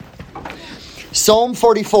Psalm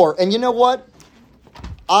 44. And you know what?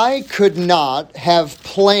 I could not have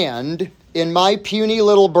planned in my puny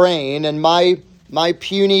little brain and my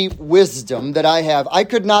puny wisdom that I have, I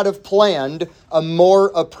could not have planned a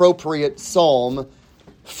more appropriate psalm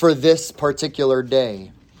for this particular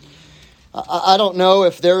day. I don't know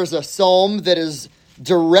if there's a psalm that is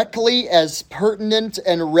directly as pertinent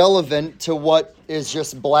and relevant to what is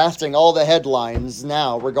just blasting all the headlines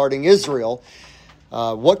now regarding Israel.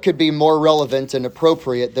 What could be more relevant and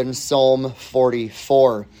appropriate than Psalm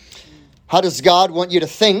 44? How does God want you to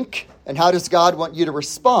think, and how does God want you to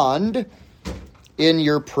respond in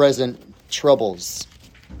your present troubles?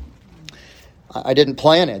 I didn't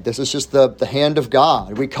plan it. This is just the hand of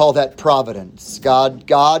God. We call that providence.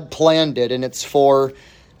 God planned it, and it's for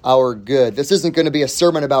our good. This isn't going to be a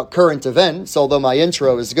sermon about current events, although my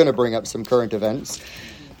intro is going to bring up some current events.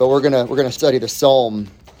 But we're going to study the psalm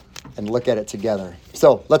and look at it together.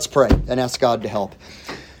 So let's pray and ask God to help.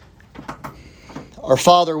 Our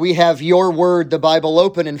Father, we have your word, the Bible,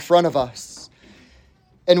 open in front of us.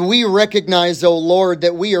 And we recognize, O Lord,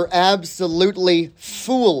 that we are absolutely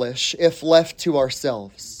foolish if left to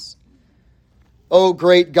ourselves. O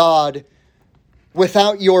great God,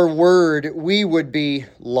 without your word, we would be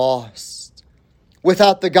lost.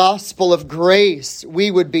 Without the gospel of grace,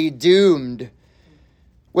 we would be doomed.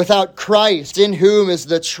 Without Christ, in whom is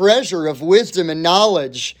the treasure of wisdom and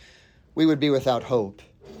knowledge, we would be without hope.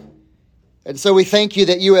 And so we thank you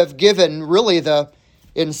that you have given really the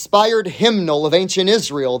inspired hymnal of ancient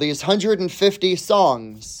Israel, these 150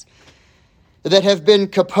 songs that have been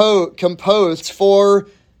composed for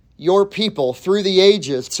your people through the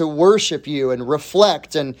ages to worship you and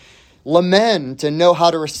reflect and lament and know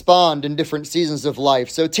how to respond in different seasons of life.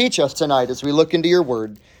 So teach us tonight as we look into your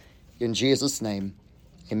word. In Jesus' name,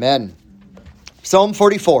 amen. Psalm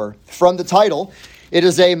 44, from the title, it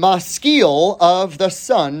is a maskil of the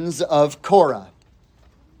sons of Korah.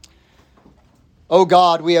 O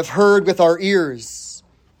God, we have heard with our ears.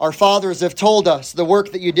 Our fathers have told us the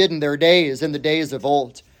work that you did in their days, in the days of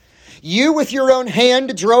old. You with your own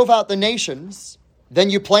hand drove out the nations. Then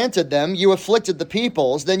you planted them. You afflicted the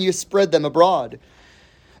peoples. Then you spread them abroad.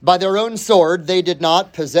 By their own sword they did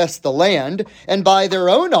not possess the land, and by their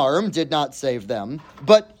own arm did not save them.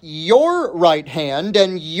 But your right hand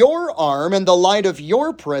and your arm and the light of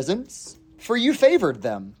your presence, for you favored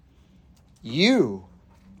them. You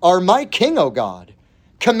are my king, O God.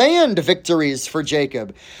 Command victories for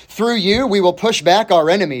Jacob. Through you we will push back our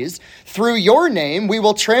enemies. Through your name we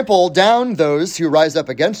will trample down those who rise up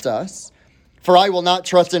against us. For I will not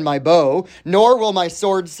trust in my bow, nor will my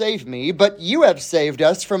sword save me, but you have saved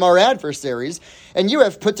us from our adversaries, and you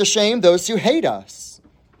have put to shame those who hate us.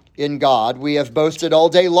 In God we have boasted all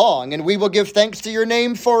day long, and we will give thanks to your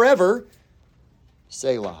name forever.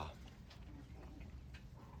 Selah.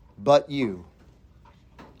 But you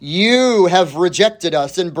have rejected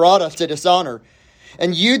us and brought us to dishonor,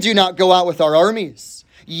 and you do not go out with our armies.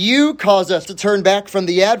 You cause us to turn back from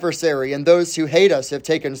the adversary, and those who hate us have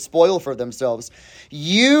taken spoil for themselves.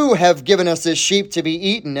 You have given us as sheep to be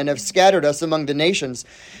eaten and have scattered us among the nations.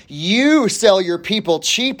 You sell your people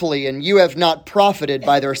cheaply, and you have not profited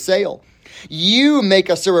by their sale. You make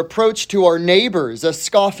us a reproach to our neighbors, a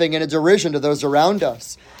scoffing and a derision to those around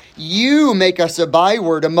us. You make us a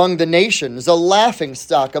byword among the nations, a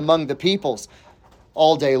laughingstock among the peoples.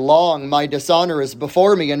 All day long my dishonor is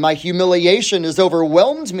before me, and my humiliation has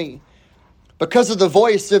overwhelmed me. Because of the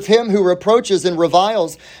voice of him who reproaches and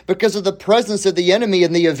reviles, because of the presence of the enemy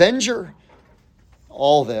and the avenger.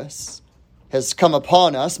 All this has come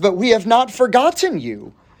upon us, but we have not forgotten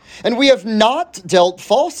you, and we have not dealt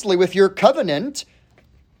falsely with your covenant.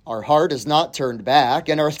 Our heart is not turned back,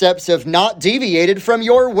 and our steps have not deviated from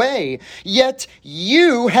your way. Yet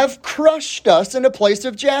you have crushed us in a place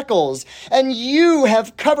of jackals, and you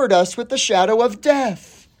have covered us with the shadow of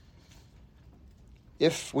death.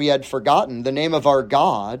 If we had forgotten the name of our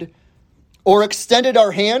God, or extended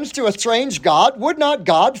our hands to a strange God, would not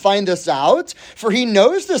God find this out? For he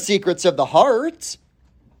knows the secrets of the heart.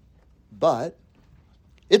 But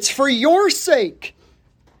it's for your sake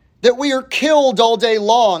that we are killed all day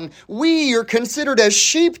long. We are considered as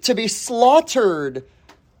sheep to be slaughtered.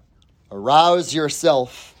 Arouse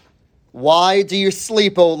yourself. Why do you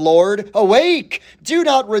sleep, O Lord? Awake! Do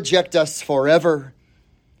not reject us forever.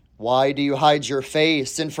 Why do you hide your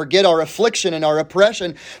face and forget our affliction and our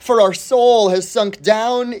oppression? For our soul has sunk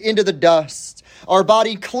down into the dust. Our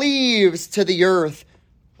body cleaves to the earth.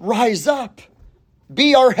 Rise up,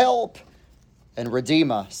 be our help, and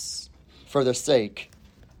redeem us for the sake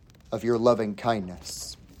of your loving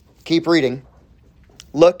kindness. Keep reading.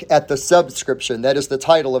 Look at the subscription. That is the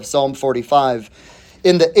title of Psalm 45.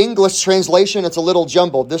 In the English translation, it's a little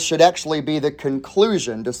jumbled. This should actually be the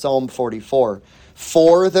conclusion to Psalm 44.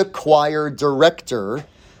 For the choir director,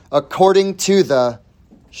 according to the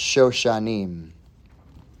Shoshanim.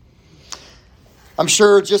 I'm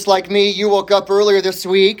sure, just like me, you woke up earlier this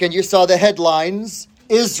week and you saw the headlines.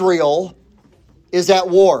 Israel is at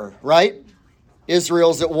war, right?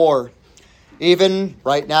 Israel's at war. Even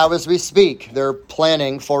right now as we speak, they're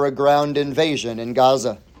planning for a ground invasion in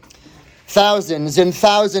Gaza. Thousands and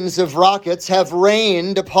thousands of rockets have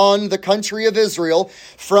rained upon the country of Israel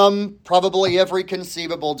from probably every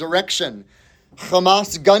conceivable direction.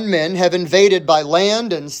 Hamas gunmen have invaded by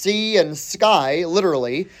land and sea and sky,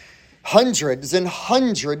 literally. Hundreds and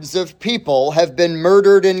hundreds of people have been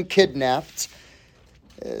murdered and kidnapped.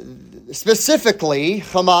 Specifically,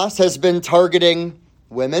 Hamas has been targeting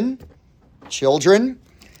women, children,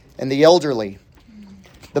 and the elderly.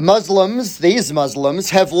 These Muslims,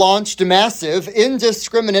 have launched massive,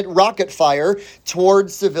 indiscriminate rocket fire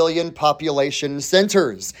towards civilian population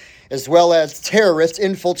centers, as well as terrorist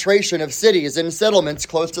infiltration of cities and settlements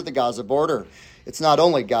close to the Gaza border. It's not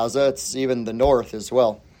only Gaza, it's even the north as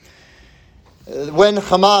well. When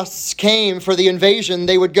Hamas came for the invasion,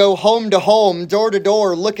 they would go home to home, door to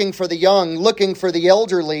door, looking for the young, looking for the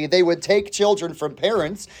elderly. They would take children from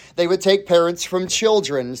parents. They would take parents from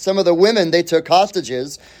children. Some of the women they took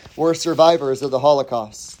hostages were survivors of the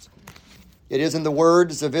Holocaust. It is in the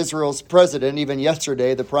words of Israel's president, even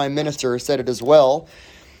yesterday, the prime minister said it as well.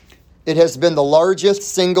 It has been the largest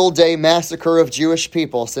single-day massacre of Jewish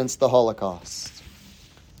people since the Holocaust.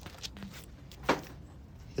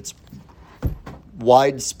 It's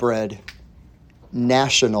widespread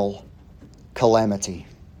national calamity.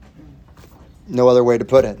 No other way to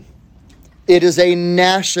put it. It is a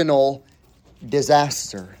national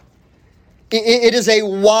disaster. It is a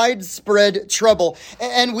widespread trouble.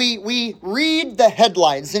 And we read the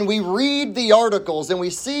headlines and we read the articles and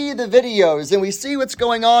we see the videos and we see what's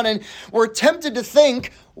going on and we're tempted to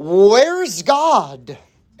think, where's God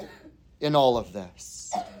in all of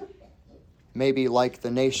this? Maybe like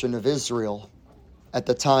the nation of Israel at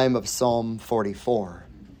the time of Psalm 44.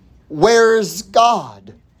 Where's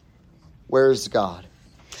God? Where's God?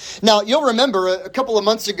 Now, you'll remember a couple of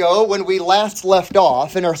months ago when we last left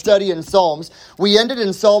off in our study in Psalms, we ended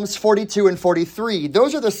in Psalms 42 and 43.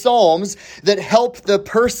 Those are the Psalms that help the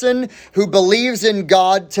person who believes in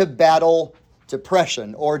God to battle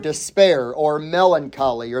depression or despair or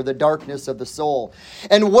melancholy or the darkness of the soul.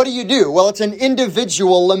 And what do? Well, it's an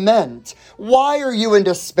individual lament. Why are you in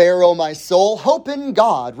despair, O my soul? Hope in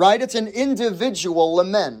God, right? It's an individual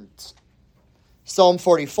lament. Psalm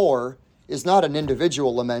 44 is not an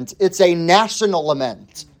individual lament. It's a national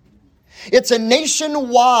lament. It's a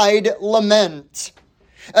nationwide lament.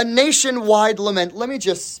 A nationwide lament. Let me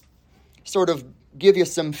just sort of give you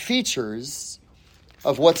some features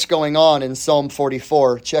of what's going on in Psalm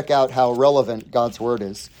 44. Check out how relevant God's word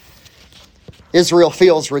is. Israel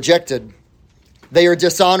feels rejected. They are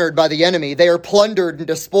dishonored by the enemy. They are plundered and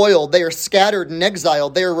despoiled. They are scattered and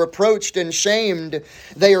exiled. They are reproached and shamed.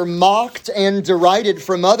 They are mocked and derided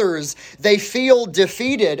from others. They feel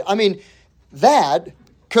defeated. I mean, that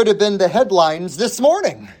could have been the headlines this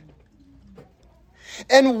morning.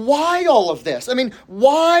 And why all of this? I mean,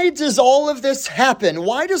 why does all of this happen?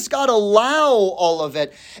 Why does God allow all of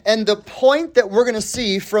it? And the point that we're going to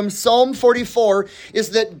see from Psalm 44 is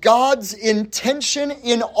that God's intention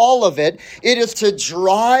in all of it, it is to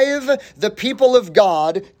drive the people of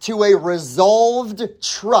God to a resolved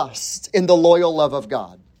trust in the loyal love of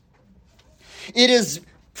God. It is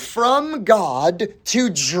from God to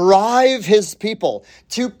drive his people,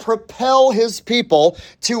 to propel his people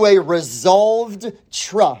to a resolved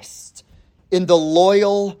trust in the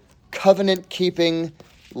loyal, covenant-keeping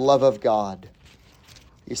love of God.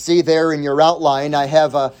 You see there in your outline, I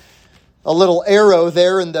have a little arrow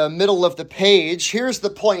there in the middle of the page. Here's the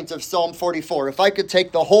point of Psalm 44. If I could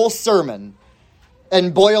take the whole sermon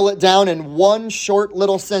and boil it down in one short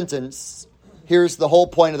little sentence, here's the whole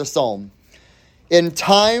point of the psalm. In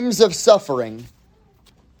times of suffering,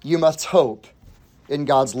 you must hope in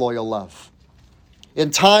God's loyal love.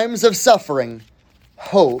 In times of suffering,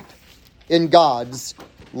 hope in God's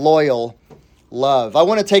loyal love. I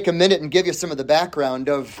want to take a minute and give you some of the background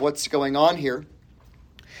of what's going on here.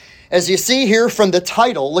 As you see here from the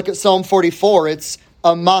title, look at Psalm 44. It's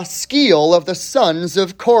a maskil of the sons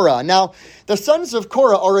of Korah. Now, the sons of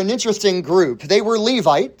Korah are an interesting group. They were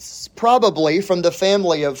Levites, probably from the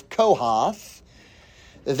family of Kohath.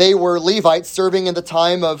 They were Levites serving in the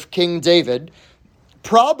time of King David.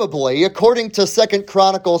 Probably, according to 2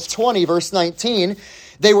 Chronicles 20, verse 19,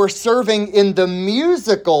 they were serving in the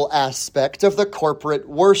musical aspect of the corporate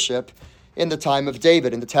worship in the time of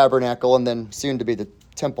David, in the tabernacle, and then soon to be the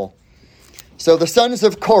temple. So the sons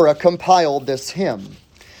of Korah compiled this hymn.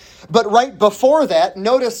 But right before that,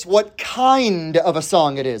 notice what kind of a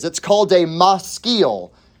song it is. It's called a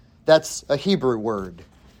maskil. That's a Hebrew word.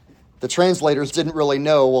 The translators didn't really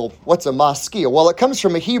know, well, what's a maskil? Well, it comes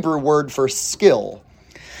from a Hebrew word for skill.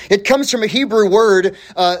 It comes from a Hebrew word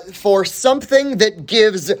for something that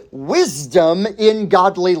gives wisdom in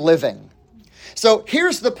godly living. So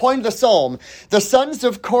here's the point of the psalm. The sons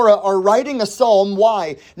of Korah are writing a psalm.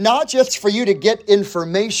 Why? Not just for you to get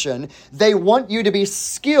information. They want you to be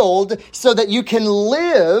skilled so that you can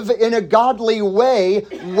live in a godly way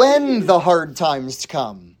when the hard times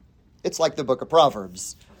come. It's like the book of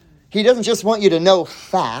Proverbs. He doesn't just want you to know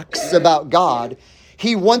facts about God.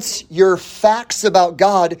 He wants your facts about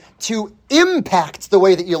God to impact the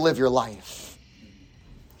way that you live your life.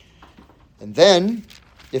 And then,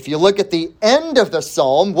 if you look at the end of the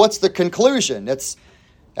psalm, what's the conclusion? It's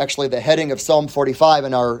actually the heading of Psalm 45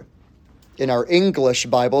 in our English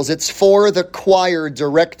Bibles. It's for the choir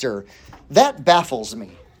director. That baffles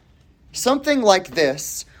me. Something like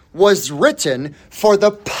this was written for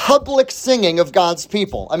the public singing of God's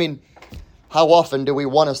people. I mean, how often do we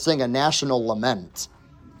want to sing a national lament?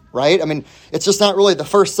 Right? I mean, it's just not really the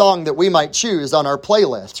first song that we might choose on our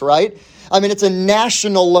playlist, right? I mean, it's a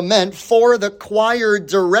national lament for the choir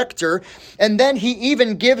director. And then he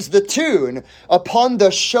even gives the tune upon the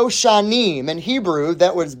Shoshanim. In Hebrew,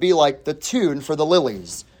 that would be like the tune for the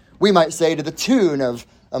lilies. We might say to the tune of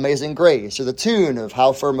Amazing Grace or the tune of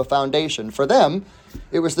How Firm a Foundation. For them,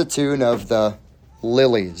 it was the tune of the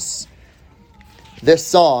lilies. This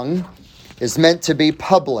song is meant to be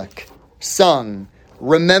public, sung,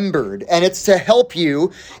 remembered, and it's to help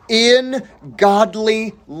you in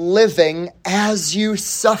godly living as you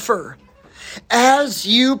suffer, as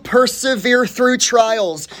you persevere through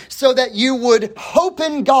trials, so that you would hope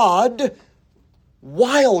in God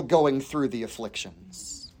while going through the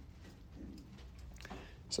afflictions.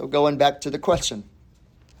 So going back to the question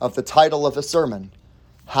of the title of the sermon,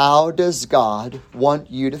 how does God want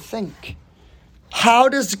you to think? How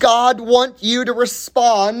does God want you to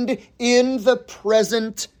respond in the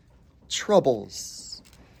present troubles?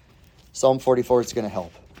 Psalm 44 is going to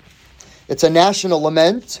help. It's a national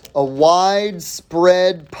lament. A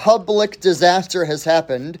widespread public disaster has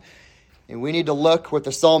happened. And we need to look with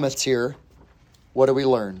the psalmist here. What do we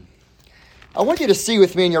learn? I want you to see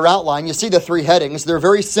with me in your outline, you see the three headings. They're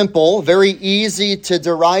very simple, very easy to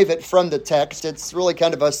derive it from the text. It's really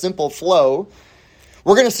kind of a simple flow.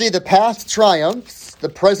 We're going to see the past triumphs, the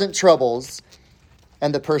present troubles,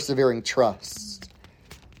 and the persevering trust.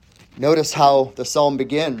 Notice how the psalm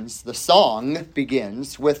begins. The song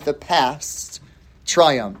begins with the past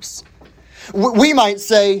triumphs. We might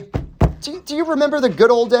say, do you remember the good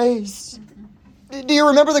old days? Do you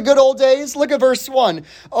remember the good old days? Look at verse 1.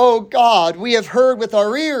 Oh God, we have heard with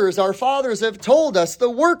our ears, our fathers have told us the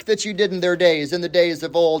work that you did in their days, in the days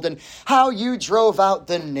of old, and how you drove out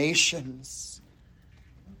the nations.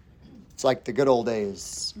 It's like the good old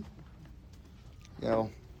days. You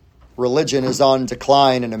know, religion is on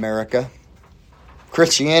decline in America.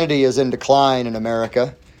 Christianity is in decline in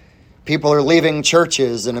America. People are leaving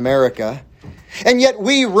churches in America. And yet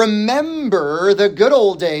we remember the good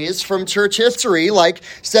old days from church history, like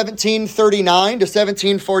 1739 to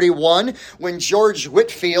 1741, when George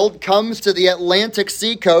Whitefield comes to the Atlantic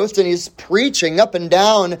seacoast and he's preaching up and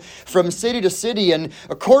down from city to city, and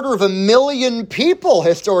 250,000 people,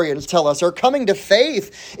 historians tell us, are coming to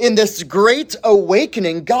faith in this great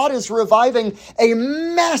awakening. God is reviving a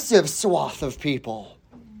massive swath of people.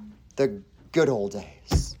 The good old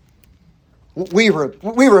days. We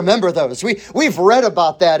remember those. We've read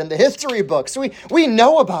about that in the history books. We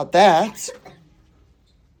know about that.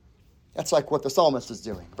 That's like what the psalmist is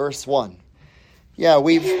doing. Verse 1. Yeah,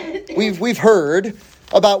 we've heard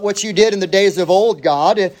about what you did in the days of old,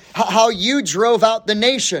 God, how you drove out the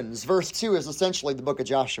nations. Verse 2 is essentially the book of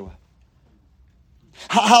Joshua.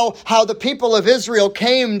 How the people of Israel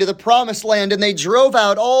came to the promised land and they drove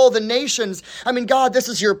out all the nations. I mean, God, this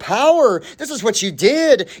is your power. This is what you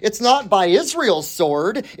did. It's not by Israel's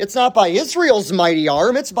sword. It's not by Israel's mighty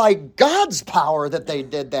arm. It's by God's power that they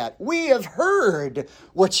did that. We have heard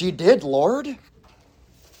what you did, Lord.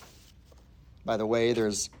 By the way,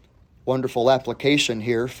 there's wonderful application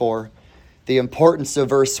here for the importance of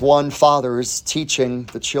verse 1, fathers teaching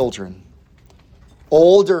the children.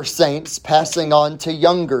 Older saints passing on to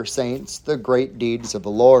younger saints the great deeds of the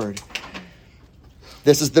Lord.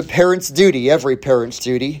 This is the parent's duty, every parent's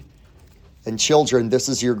duty. And children, this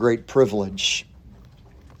is your great privilege.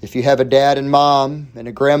 If you have a dad and mom and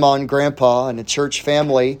a grandma and grandpa and a church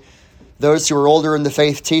family, those who are older in the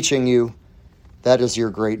faith teaching you, that is your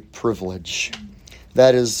great privilege.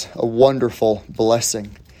 That is a wonderful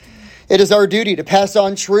blessing. It is our duty to pass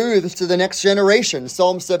on truths to the next generation.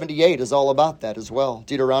 Psalm 78 is all about that as well.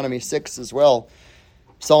 Deuteronomy 6 as well.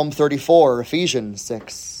 Psalm 34, Ephesians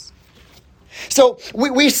 6. So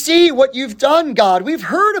we see what you've done, God. We've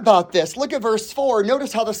heard about this. Look at verse 4.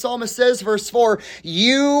 Notice how the psalmist says, verse 4,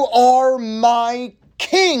 you are my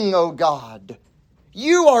king, O God.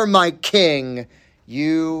 You are my king.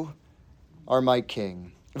 You are my king.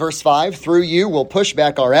 Verse 5, through you we'll push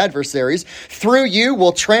back our adversaries. Through you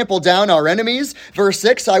we'll trample down our enemies. Verse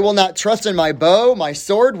 6, I will not trust in my bow. My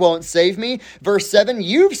sword won't save me. Verse 7,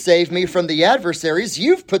 you've saved me from the adversaries.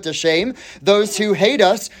 You've put to shame those who hate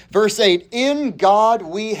us. Verse 8, in God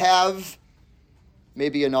we have,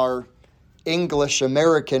 maybe in our English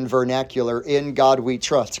American vernacular, in God we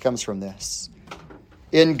trust comes from this.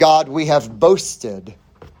 In God we have boasted.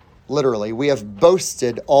 Literally, we have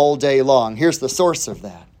boasted all day long. Here's the source of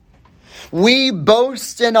that. We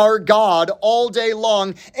boast in our God all day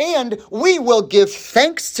long, and we will give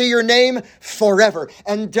thanks to your name forever.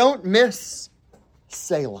 And don't miss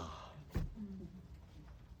Selah.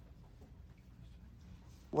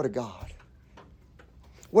 What a God.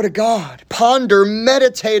 What a God. Ponder,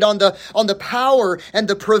 meditate on the power and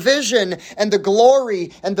the provision and the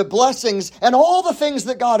glory and the blessings and all the things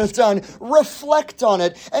that God has done. Reflect on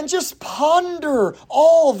it and just ponder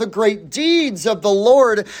all the great deeds of the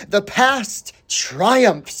Lord, the past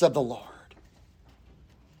triumphs of the Lord.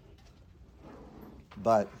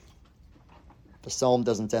 But the psalm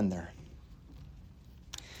doesn't end there.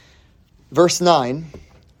 Verse 9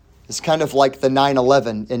 is kind of like the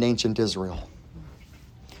 9/11 in ancient Israel.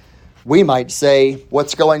 We might say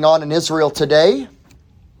what's going on in Israel today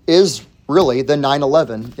is really the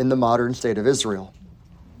 9/11 in the modern state of Israel.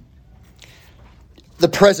 The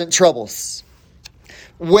present troubles.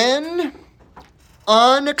 When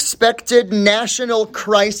unexpected national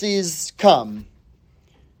crises come,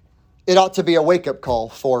 it ought to be a wake-up call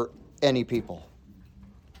for any people.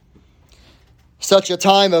 Such a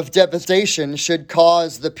time of devastation should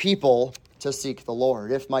cause the people to seek the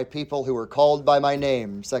Lord. If my people who are called by my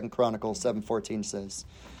name, 2 Chronicles 7:14 says,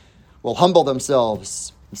 will humble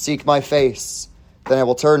themselves and seek my face, then I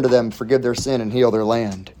will turn to them, forgive their sin, and heal their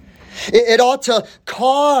land. It ought to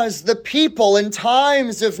cause the people in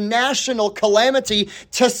times of national calamity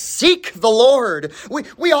to seek the Lord.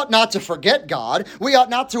 We ought not to forget God. We ought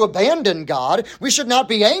not to abandon God. We should not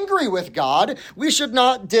be angry with God. We should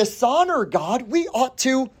not dishonor God. We ought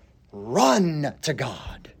to run to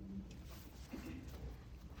God.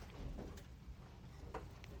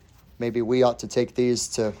 Maybe we ought to take these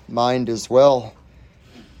to mind as well.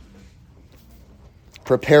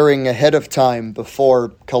 Preparing ahead of time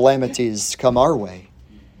before calamities come our way.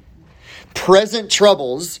 Present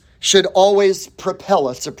troubles should always propel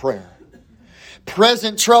us to prayer.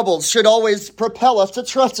 Present troubles should always propel us to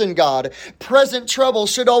trust in God. Present troubles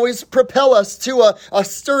should always propel us to a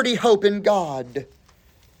sturdy hope in God.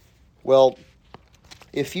 Well,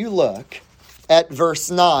 if you look at verse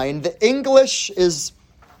 9, the English is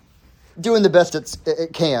doing the best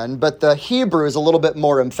it can, but the Hebrew is a little bit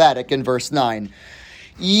more emphatic in verse 9.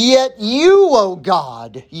 Yet you, O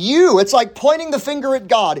God, you, it's like pointing the finger at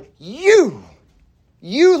God. You,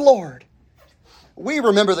 Lord. We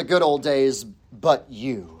remember the good old days, but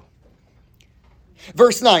you.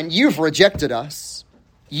 Verse 9, you've rejected us.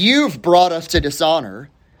 You've brought us to dishonor.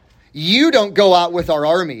 You don't go out with our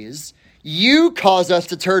armies. You cause us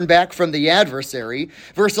to turn back from the adversary.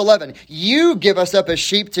 Verse 11, you give us up as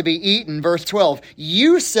sheep to be eaten. Verse 12,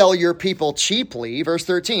 you sell your people cheaply. Verse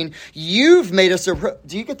 13, you've made us a...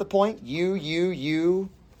 Do you get the point? You.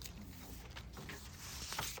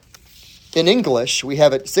 In English, we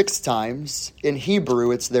have it 6 times. In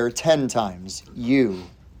Hebrew, it's there 10 times. You.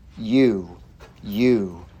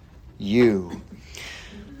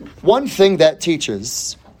 One thing that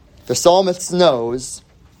teaches, the psalmist knows,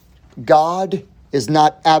 God is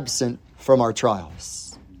not absent from our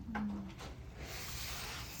trials.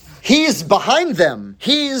 He's behind them.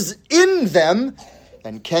 He's in them.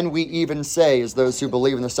 And can we even say, as those who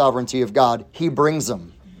believe in the sovereignty of God, He brings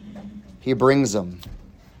them. He brings them.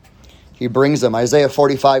 He brings them. Isaiah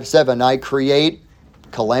 45:7, I create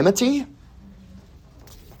calamity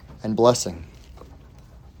and blessing.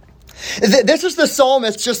 This is the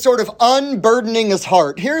psalmist just sort of unburdening his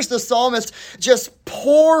heart. Here's the psalmist just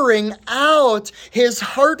pouring out his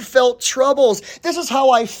heartfelt troubles. This is how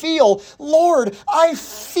I feel. Lord, I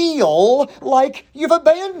feel like you've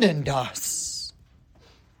abandoned us.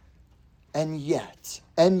 And yet,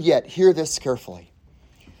 hear this carefully.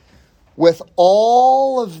 With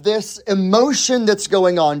all of this emotion that's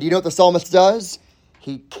going on, do you know what the psalmist does?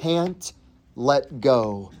 He can't let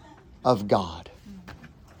go of God.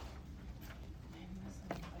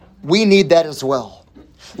 We need that as well.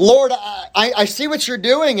 Lord, I see what you're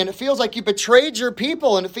doing, and it feels like you betrayed your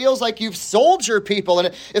people, and it feels like you've sold your people,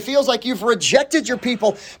 and it feels like you've rejected your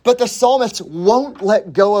people. But the psalmist won't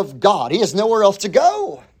let go of God. He has nowhere else to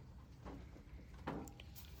go.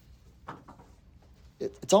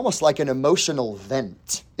 It's almost like an emotional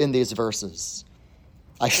vent in these verses.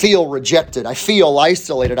 I feel rejected. I feel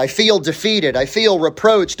isolated. I feel defeated. I feel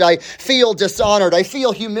reproached. I feel dishonored. I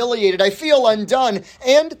feel humiliated. I feel undone.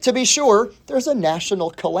 And to be sure, there's a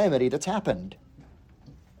national calamity that's happened.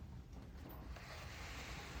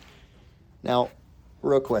 Now,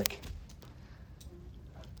 real quick.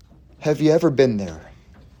 Have you ever been there?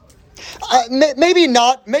 Maybe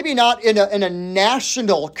not in a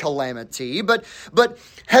national calamity, but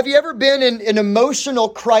have you ever been in an emotional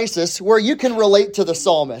crisis where you can relate to the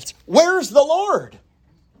psalmist? Where's the Lord?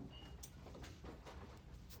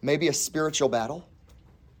 Maybe a spiritual battle.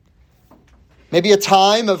 Maybe a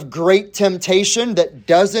time of great temptation that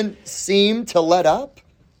doesn't seem to let up.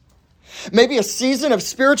 Maybe a season of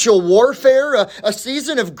spiritual warfare, a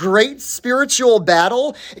season of great spiritual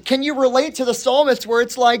battle. Can you relate to the psalmist where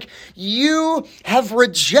it's like, you have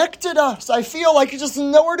rejected us? I feel like you're just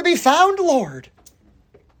nowhere to be found, Lord.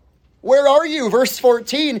 Where are you? Verse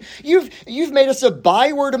 14, you've made us a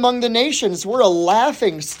byword among the nations. We're a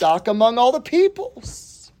laughing stock among all the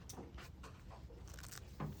peoples.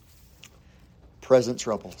 Present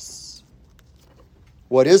troubles.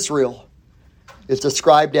 What Israel is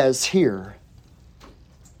described as here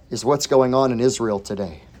is what's going on in Israel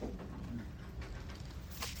today.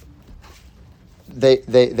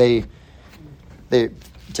 They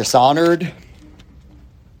dishonored,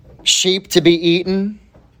 sheep to be eaten.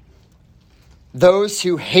 Those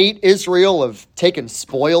who hate Israel have taken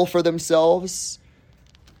spoil for themselves,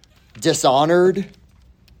 dishonored,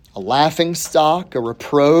 a laughing stock, a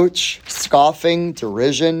reproach, scoffing,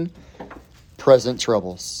 derision, present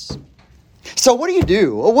troubles. So what do you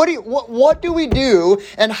do? What do we do,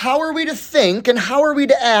 and how are we to think, and how are we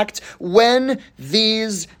to act when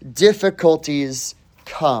these difficulties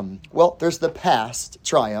come? Well, there's the past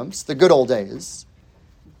triumphs, the good old days.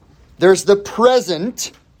 There's the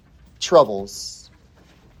present troubles.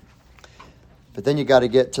 But then you got to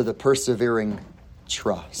get to the persevering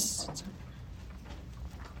trust.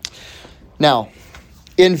 Now,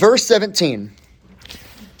 in verse 17,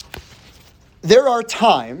 there are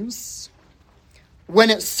times when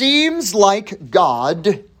it seems like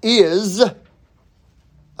God is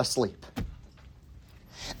asleep.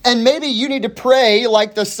 And maybe you need to pray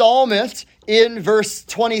like the psalmist in verse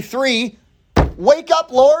 23, wake up,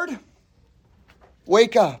 Lord,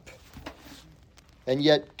 wake up. And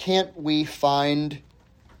yet, can't we find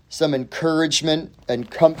some encouragement and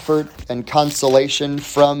comfort and consolation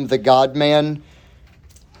from the God-man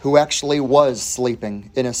who actually was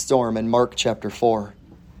sleeping in a storm in Mark chapter 4?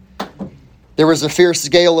 There was a fierce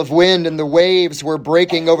gale of wind, and the waves were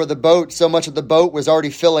breaking over the boat. So much of the boat was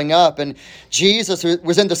already filling up, and Jesus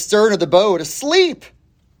was in the stern of the boat, asleep.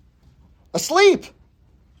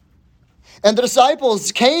 And the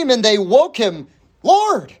disciples came and they woke him.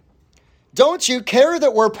 Lord, don't you care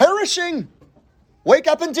that we're perishing? Wake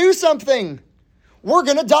up and do something. We're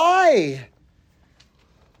going to die.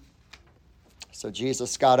 So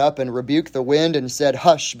Jesus got up and rebuked the wind and said,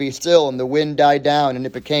 hush, be still. And the wind died down and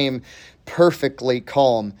it became perfectly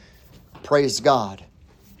calm. Praise God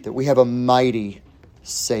that we have a mighty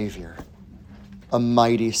Savior. A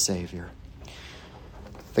mighty Savior.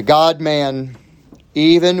 The God-man,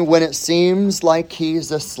 even when it seems like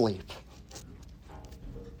he's asleep,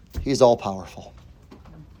 he's all-powerful.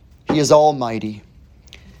 He is almighty.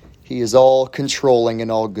 He is all-controlling and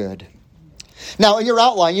all-good. Now, in your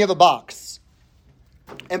outline, you have a box.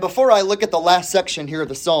 And before I look at the last section here of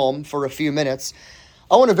the psalm for a few minutes,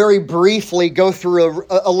 I want to very briefly go through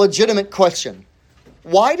a legitimate question.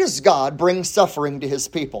 Why does God bring suffering to his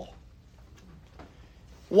people?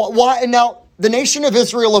 Why? Now, the nation of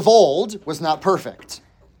Israel of old was not perfect.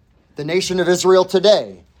 The nation of Israel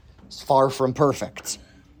today is far from perfect.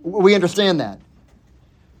 We understand that.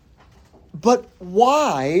 But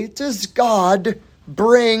why does God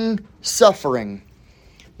bring suffering?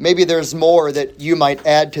 Maybe there's more that you might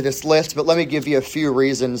add to this list, but let me give you a few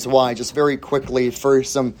reasons why, just very quickly for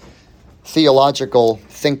some theological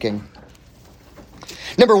thinking.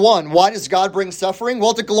 Number one, why does God bring suffering?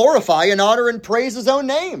 Well, to glorify and honor and praise his own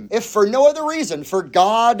name, if for no other reason, for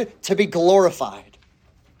God to be glorified.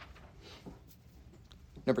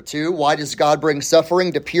 Number two, why does God bring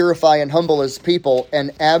suffering? To purify and humble his people and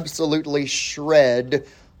absolutely shred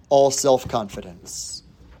all self-confidence.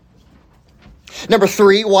 Number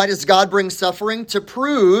three, why does God bring suffering? To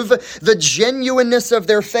prove the genuineness of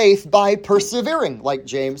their faith by persevering, like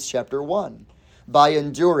James chapter 1. By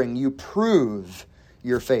enduring, you prove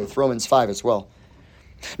your faith. Romans 5 as well.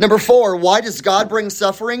 Number four, why does God bring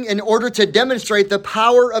suffering? In order to demonstrate the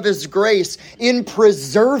power of his grace in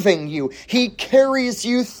preserving you. He carries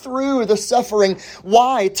you through the suffering.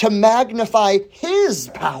 Why? To magnify his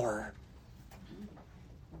power.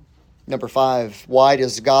 Number five, why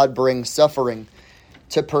does God bring suffering?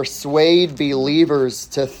 To persuade believers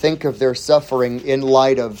to think of their suffering in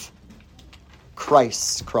light of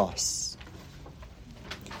Christ's cross.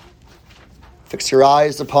 Fix your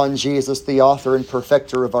eyes upon Jesus, the author and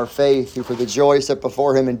perfecter of our faith, who for the joy set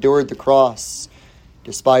before him endured the cross,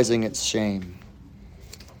 despising its shame.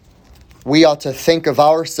 We ought to think of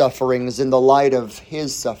our sufferings in the light of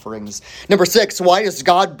his sufferings. Number six, why does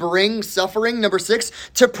God bring suffering? Number six,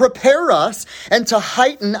 to prepare us and to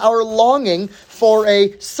heighten our longing for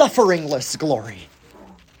a sufferingless glory.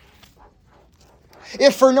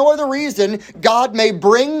 If for no other reason, God may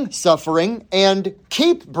bring suffering and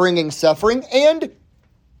keep bringing suffering and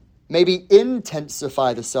maybe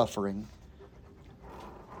intensify the suffering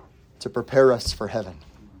to prepare us for heaven.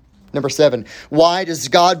 Number seven, why does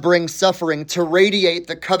God bring suffering? To radiate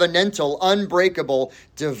the covenantal, unbreakable,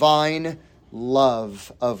 divine love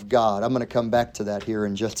of God. I'm going to come back to that here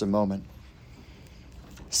in just a moment.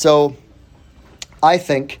 So, I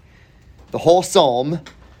think the whole psalm,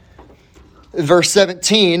 verse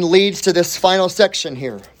 17, leads to this final section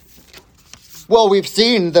here. Well, we've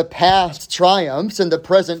seen the past triumphs and the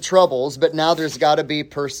present troubles, but now there's got to be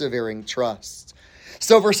persevering trust.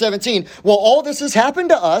 So verse 17, well, all this has happened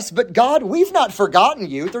to us, but God, we've not forgotten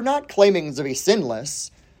you. They're not claiming to be sinless,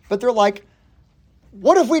 but they're like,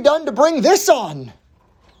 what have we done to bring this on?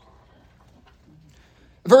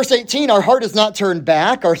 Verse 18, our heart has not turned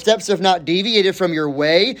back, our steps have not deviated from your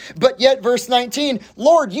way, but yet verse 19,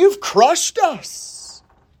 Lord, you've crushed us.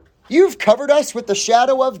 You've covered us with the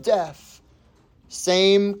shadow of death.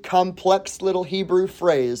 Same complex little Hebrew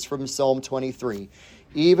phrase from Psalm 23.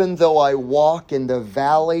 Even though I walk in the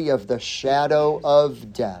valley of the shadow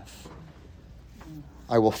of death,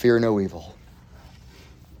 I will fear no evil.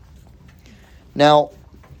 Now,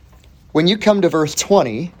 when you come to verse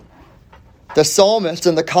 20, the psalmist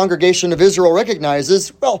and the congregation of Israel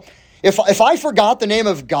recognizes, well, if I forgot the name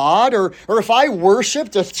of God or if I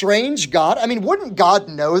worshiped a strange God, I mean, wouldn't God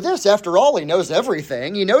know this? After all, he knows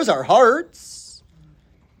everything. He knows our hearts.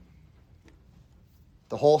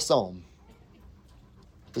 The whole psalm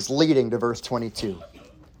is leading to verse 22.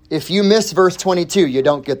 If you miss verse 22, you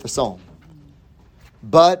don't get the psalm.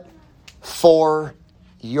 But for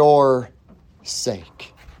your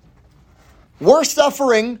sake. We're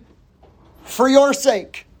suffering for your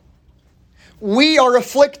sake. We are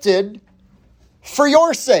afflicted for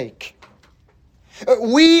your sake.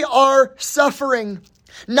 We are suffering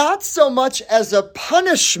not so much as a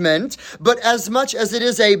punishment, but as much as it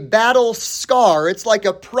is a battle scar. It's like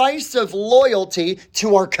a price of loyalty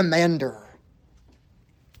to our commander.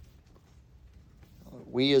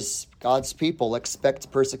 We as God's people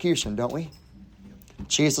expect persecution, don't we?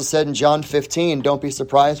 Jesus said in John 15, don't be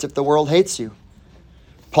surprised if the world hates you.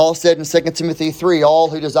 Paul said in 2 Timothy 3, all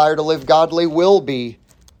who desire to live godly will be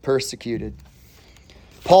persecuted.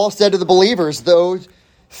 Paul said to the believers, though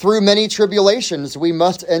through many tribulations, we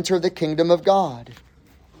must enter the kingdom of God.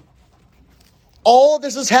 All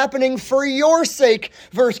this is happening for your sake.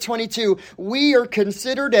 Verse 22, we are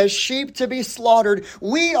considered as sheep to be slaughtered.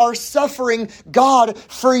 We are suffering, God,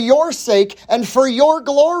 for your sake and for your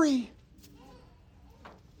glory.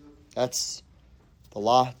 That's the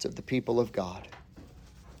lot of the people of God.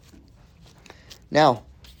 Now,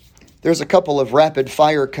 there's a couple of rapid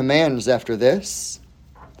fire commands after this.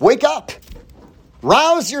 Wake up.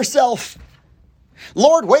 Rouse yourself.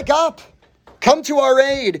 Lord, wake up. Come to our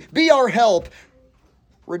aid. Be our help.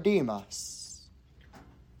 Redeem us.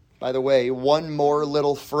 By the way, one more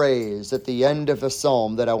little phrase at the end of the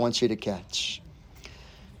psalm that I want you to catch.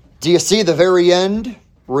 Do you see the very end?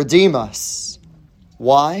 Redeem us.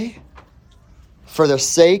 Why? For the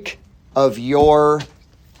sake of your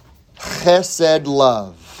chesed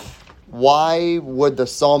love. Why would the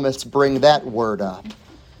psalmist bring that word up?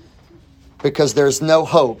 Because there's no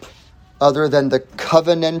hope other than the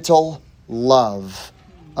covenantal love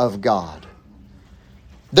of God.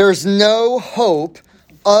 There's no hope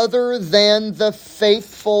other than the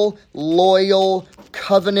faithful, loyal,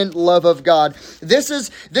 covenant love of God. This is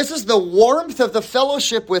the warmth of the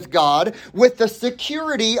fellowship with God, with the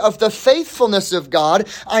security of the faithfulness of God.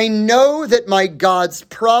 I know that my God's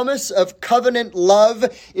promise of covenant love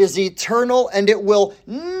is eternal and it will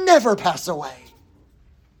never pass away.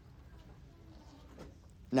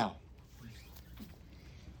 Now,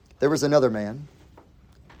 there was another man.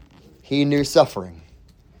 He knew suffering.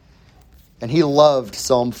 And he loved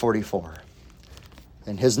Psalm 44.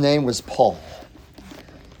 And his name was Paul.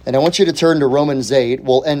 And I want you to turn to Romans 8.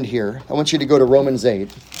 We'll end here. I want you to go to Romans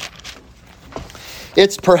 8.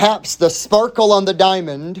 It's perhaps the sparkle on the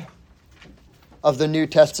diamond of the New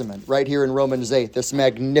Testament, right here in Romans 8, this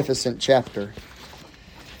magnificent chapter.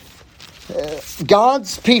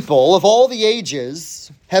 God's people of all the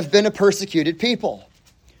ages have been a persecuted people.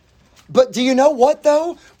 But do you know what,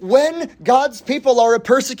 though? When God's people are a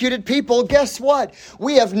persecuted people, guess what?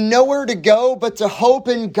 We have nowhere to go but to hope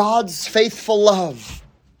in God's faithful love.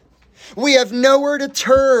 We have nowhere to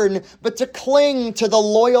turn but to cling to the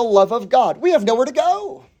loyal love of God. We have nowhere to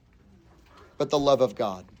go but the love of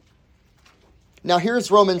God. Now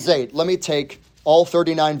here's Romans 8. Let me take all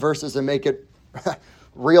 39 verses and make it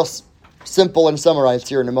real simple and summarized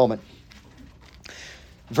here in a moment.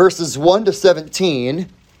 Verses 1 to 17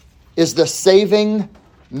 is the saving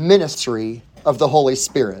ministry of the Holy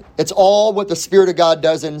Spirit. It's all what the Spirit of God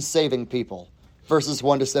does in saving people. Verses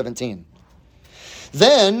 1 to 17.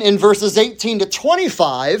 Then in verses 18 to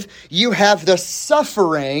 25, you have the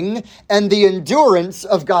suffering and the endurance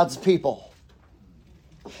of God's people.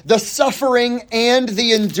 The suffering and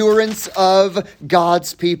the endurance of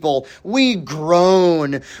God's people. We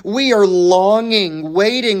groan. We are longing,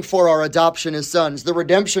 waiting for our adoption as sons, the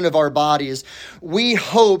redemption of our bodies. We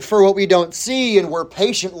hope for what we don't see, and we're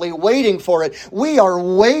patiently waiting for it. We are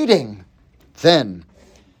waiting. Then,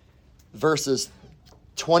 verses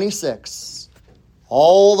 26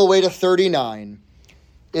 all the way to 39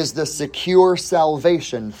 is the secure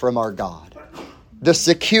salvation from our God. The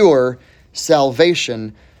secure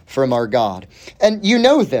salvation from our God. And you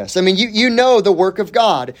know this. I mean, you know the work of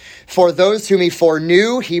God. For those whom he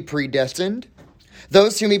foreknew, he predestined.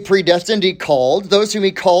 Those whom he predestined, he called. Those whom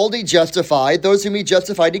he called, he justified. Those whom he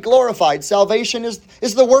justified, he glorified. Salvation is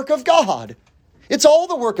the work of God. It's all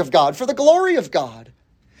the work of God for the glory of God.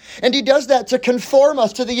 And he does that to conform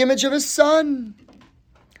us to the image of his Son.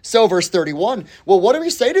 So verse 31, well, what do we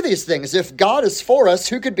say to these things? If God is for us,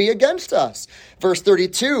 who could be against us? Verse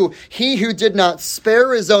 32, he who did not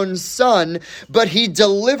spare his own Son, but he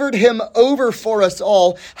delivered him over for us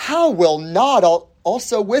all, how will not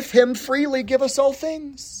also with him freely give us all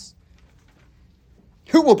things?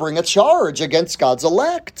 Who will bring a charge against God's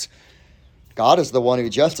elect? God is the one who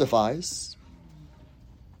justifies.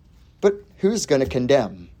 But who's going to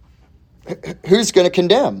condemn? Who's going to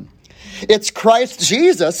condemn? It's Christ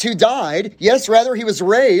Jesus who died. Yes, rather, he was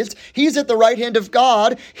raised. He's at the right hand of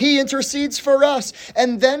God. He intercedes for us.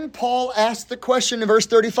 And then Paul asked the question in verse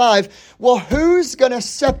 35, well, who's going to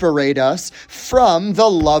separate us from the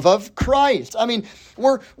love of Christ? I mean,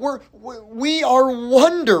 we are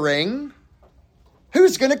wondering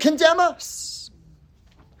who's going to condemn us.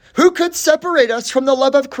 Who could separate us from the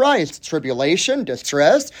love of Christ? Tribulation,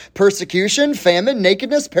 distress, persecution, famine,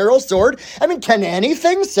 nakedness, peril, sword. I mean, can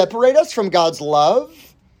anything separate us from God's love?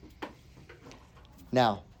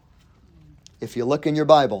 Now, if you look in your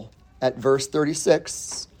Bible at verse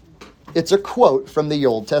 36, it's a quote from the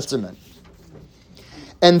Old Testament.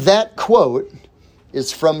 And that quote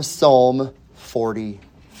is from Psalm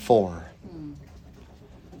 44.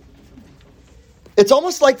 It's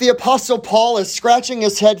almost like the Apostle Paul is scratching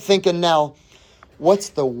his head thinking, now, what's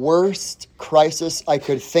the worst crisis I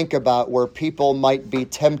could think about where people might be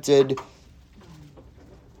tempted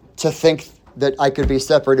to think that I could be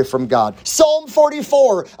separated from God? Psalm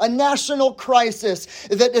 44, a national crisis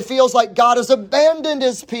that it feels like God has abandoned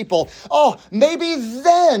his people. Oh, maybe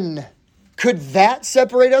then could that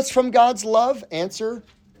separate us from God's love? Answer,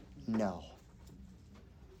 no.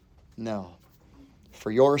 No. For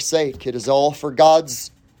your sake, it is all for God's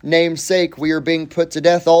name's sake. We are being put to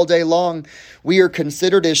death all day long. We are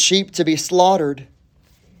considered as sheep to be slaughtered.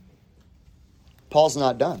 Paul's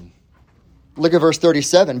not done. Look at verse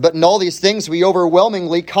 37. But in all these things we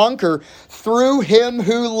overwhelmingly conquer through him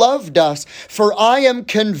who loved us. For I am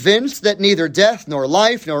convinced that neither death, nor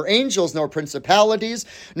life, nor angels, nor principalities,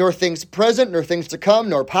 nor things present, nor things to come,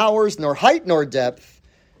 nor powers, nor height, nor depth,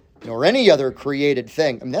 nor any other created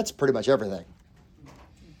thing. I mean, that's pretty much everything.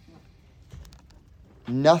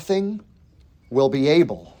 nothing will be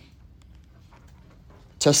able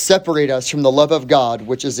to separate us from the love of God,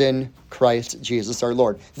 which is in Christ Jesus our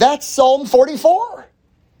Lord. That's Psalm 44.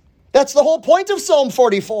 That's the whole point of Psalm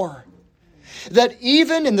 44. That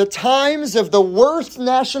even in the times of the worst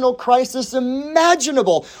national crisis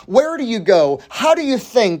imaginable, where do you go? How do you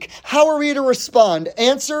think? How are we to respond?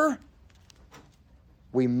 Answer,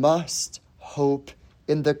 we must hope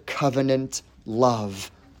in the covenant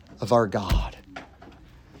love of our God.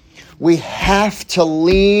 We have to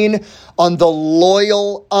lean on the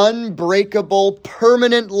loyal, unbreakable,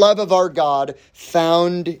 permanent love of our God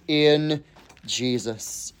found in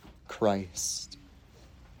Jesus Christ.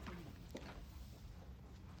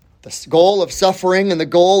 The goal of suffering and the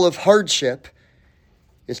goal of hardship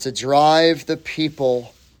is to drive the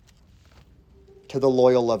people to the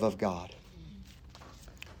loyal love of God.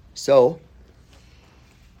 So,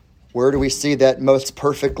 where do we see that most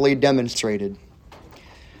perfectly demonstrated?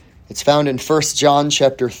 It's found in 1 John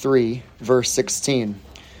chapter 3, verse 16.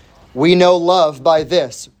 We know love by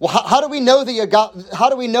this. Well, how do we know how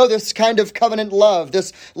do we know this kind of covenant love,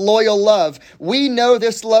 this loyal love? We know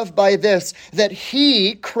this love by this, that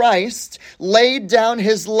He, Christ, laid down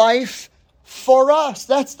His life for us.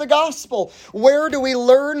 That's the gospel. Where do we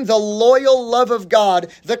learn the loyal love of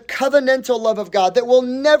God, the covenantal love of God that will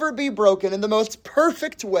never be broken in the most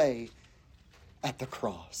perfect way? At the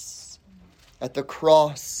cross. At the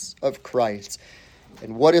cross of Christ.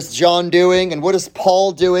 And what is John doing? And what is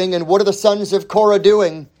Paul doing? And what are the sons of Korah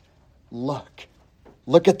doing? Look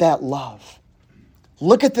at that love.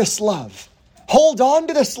 Look at this love. Hold on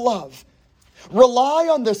to this love. Rely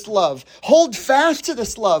on this love. Hold fast to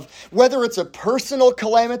this love. Whether it's a personal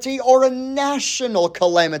calamity or a national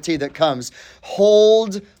calamity that comes,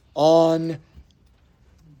 hold on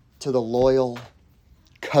to the loyal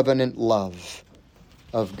covenant love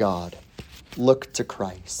of God. Look to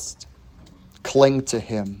Christ. Cling to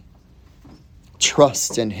Him.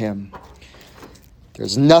 Trust in Him.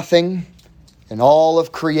 There's nothing in all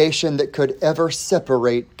of creation that could ever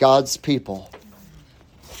separate God's people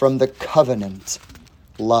from the covenant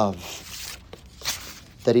love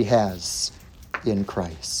that He has in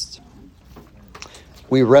Christ.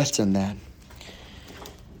 We rest in that.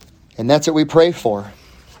 And that's what we pray for.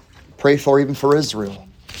 Pray for even for Israel.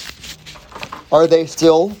 Are they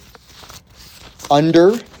still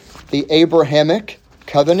under the Abrahamic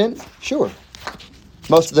covenant? Sure.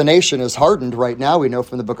 Most of the nation is hardened right now. We know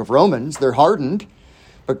from the book of Romans, they're hardened.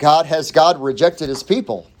 But has God rejected His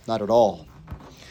people? Not at all.